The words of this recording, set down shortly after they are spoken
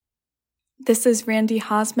This is Randy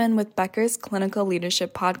Hosman with Becker's Clinical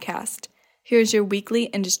Leadership Podcast. Here's your weekly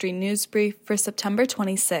industry news brief for September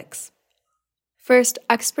 26. First,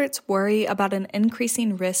 experts worry about an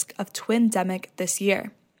increasing risk of twindemic this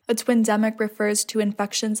year. A twindemic refers to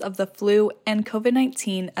infections of the flu and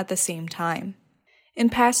COVID-19 at the same time. In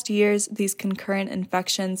past years, these concurrent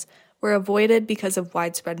infections were avoided because of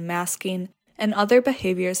widespread masking and other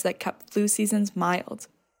behaviors that kept flu seasons mild.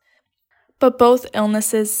 But both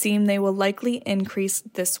illnesses seem they will likely increase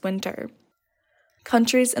this winter.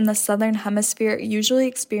 Countries in the southern hemisphere usually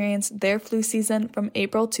experience their flu season from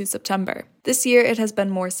April to September. This year it has been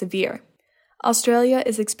more severe. Australia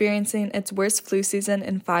is experiencing its worst flu season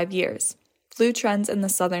in 5 years. Flu trends in the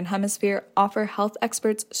southern hemisphere offer health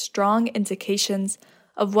experts strong indications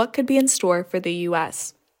of what could be in store for the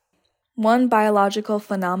U.S. One biological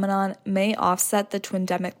phenomenon may offset the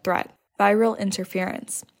twindemic threat: viral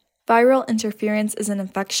interference. Viral interference is an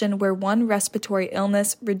infection where one respiratory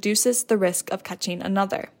illness reduces the risk of catching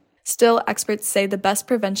another. Still, experts say the best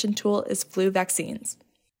prevention tool is flu vaccines.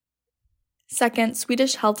 Second,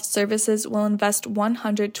 Swedish Health Services will invest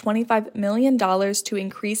 $125 million to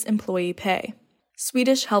increase employee pay.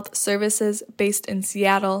 Swedish Health Services, based in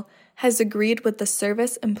Seattle, has agreed with the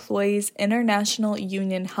Service Employees International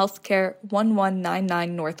Union Healthcare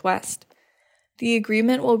 1199 Northwest. The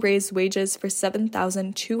agreement will raise wages for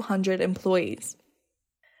 7,200 employees.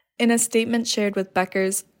 In a statement shared with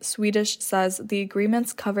Becker's, Swedish says the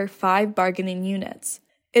agreements cover 5 bargaining units.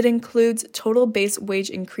 It includes total base wage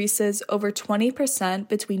increases over 20%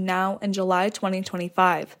 between now and July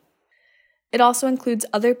 2025. It also includes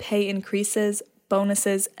other pay increases,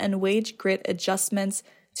 bonuses, and wage grid adjustments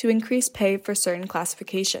to increase pay for certain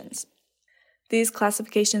classifications. These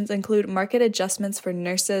classifications include market adjustments for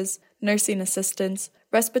nurses, nursing assistants,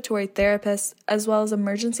 respiratory therapists, as well as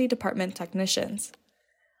emergency department technicians.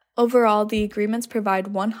 Overall, the agreements provide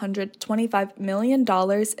 $125 million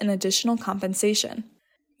in additional compensation.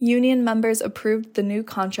 Union members approved the new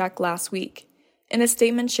contract last week. In a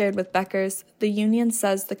statement shared with Becker's, the union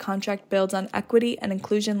says the contract builds on equity and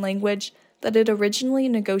inclusion language that it originally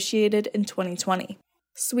negotiated in 2020.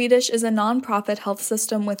 Swedish is a non-profit health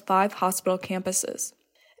system with 5 hospital campuses.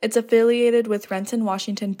 It's affiliated with Renton,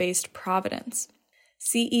 Washington-based Providence.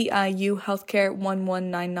 CEIU Healthcare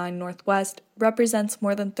 1199 Northwest represents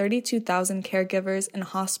more than 32,000 caregivers in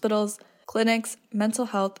hospitals, clinics, mental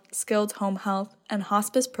health, skilled home health, and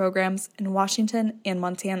hospice programs in Washington and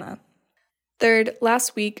Montana. Third,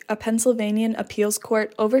 last week, a Pennsylvania appeals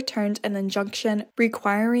court overturned an injunction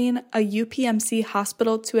requiring a UPMC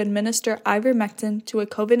hospital to administer ivermectin to a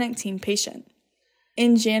COVID-19 patient.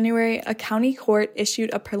 In January, a county court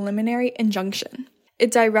issued a preliminary injunction.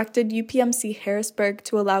 It directed UPMC Harrisburg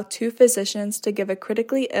to allow 2 physicians to give a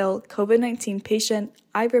critically ill COVID-19 patient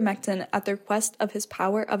ivermectin at the request of his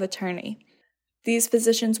power of attorney. These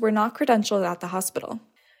physicians were not credentialed at the hospital.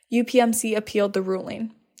 UPMC appealed the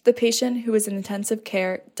ruling. The patient, who was in intensive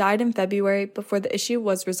care, died in February before the issue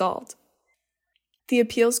was resolved. The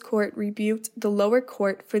appeals court rebuked the lower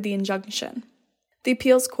court for the injunction. The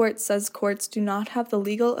appeals court says courts do not have the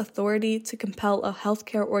legal authority to compel a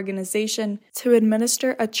healthcare organization to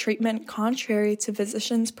administer a treatment contrary to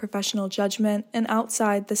physicians' professional judgment and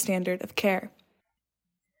outside the standard of care.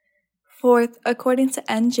 Fourth, according to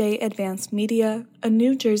NJ Advanced Media, a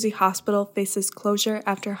New Jersey hospital faces closure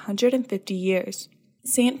after 150 years.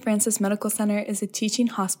 St. Francis Medical Center is a teaching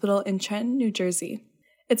hospital in Trenton, New Jersey.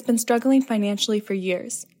 It's been struggling financially for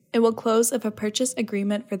years. It will close if a purchase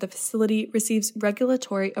agreement for the facility receives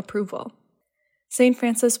regulatory approval. St.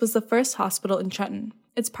 Francis was the first hospital in Trenton.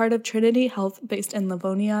 It's part of Trinity Health based in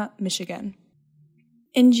Livonia, Michigan.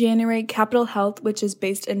 In January, Capital Health, which is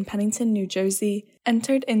based in Pennington, New Jersey,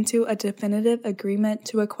 entered into a definitive agreement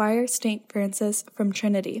to acquire St. Francis from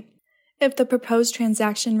Trinity. If the proposed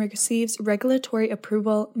transaction receives regulatory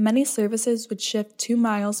approval, many services would shift 2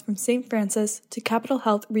 miles from St. Francis to Capital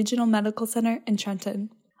Health Regional Medical Center in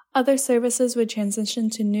Trenton. Other services would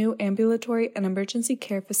transition to new ambulatory and emergency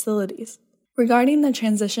care facilities. Regarding the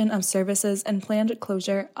transition of services and planned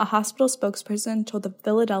closure, a hospital spokesperson told the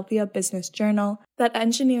Philadelphia Business Journal that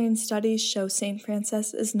engineering studies show St.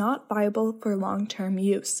 Francis is not viable for long-term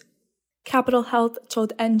use. Capital Health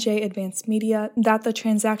told NJ Advanced Media that the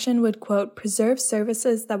transaction would, quote, preserve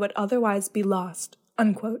services that would otherwise be lost,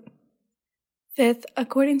 unquote. Fifth,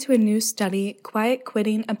 according to a new study, quiet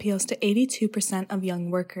quitting appeals to 82% of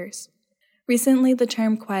young workers. Recently, the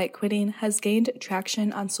term quiet quitting has gained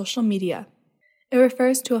traction on social media. It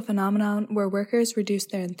refers to a phenomenon where workers reduce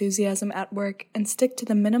their enthusiasm at work and stick to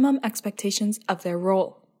the minimum expectations of their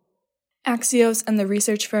role. Axios and the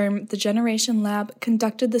research firm The Generation Lab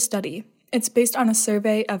conducted the study. It's based on a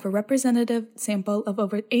survey of a representative sample of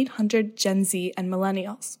over 800 Gen Z and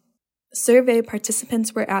millennials. Survey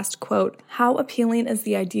participants were asked, quote, how appealing is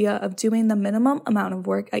the idea of doing the minimum amount of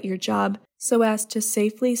work at your job so as to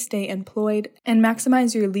safely stay employed and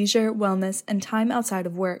maximize your leisure, wellness, and time outside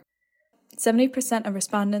of work? 70% of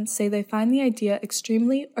respondents say they find the idea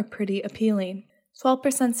extremely or pretty appealing.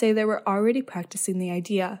 12% say they were already practicing the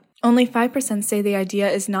idea. Only 5% say the idea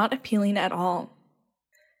is not appealing at all.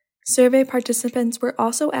 Survey participants were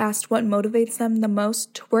also asked what motivates them the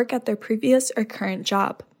most to work at their previous or current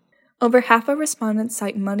job. Over half of respondents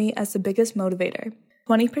cite money as the biggest motivator.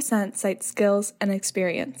 20% cite skills and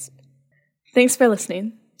experience. Thanks for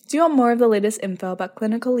listening. Do you want more of the latest info about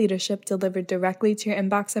clinical leadership delivered directly to your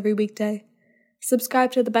inbox every weekday?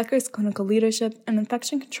 Subscribe to the Becker's Clinical Leadership and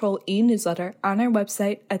Infection Control e-newsletter on our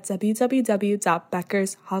website at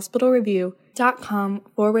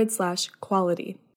www.beckershospitalreview.com/quality.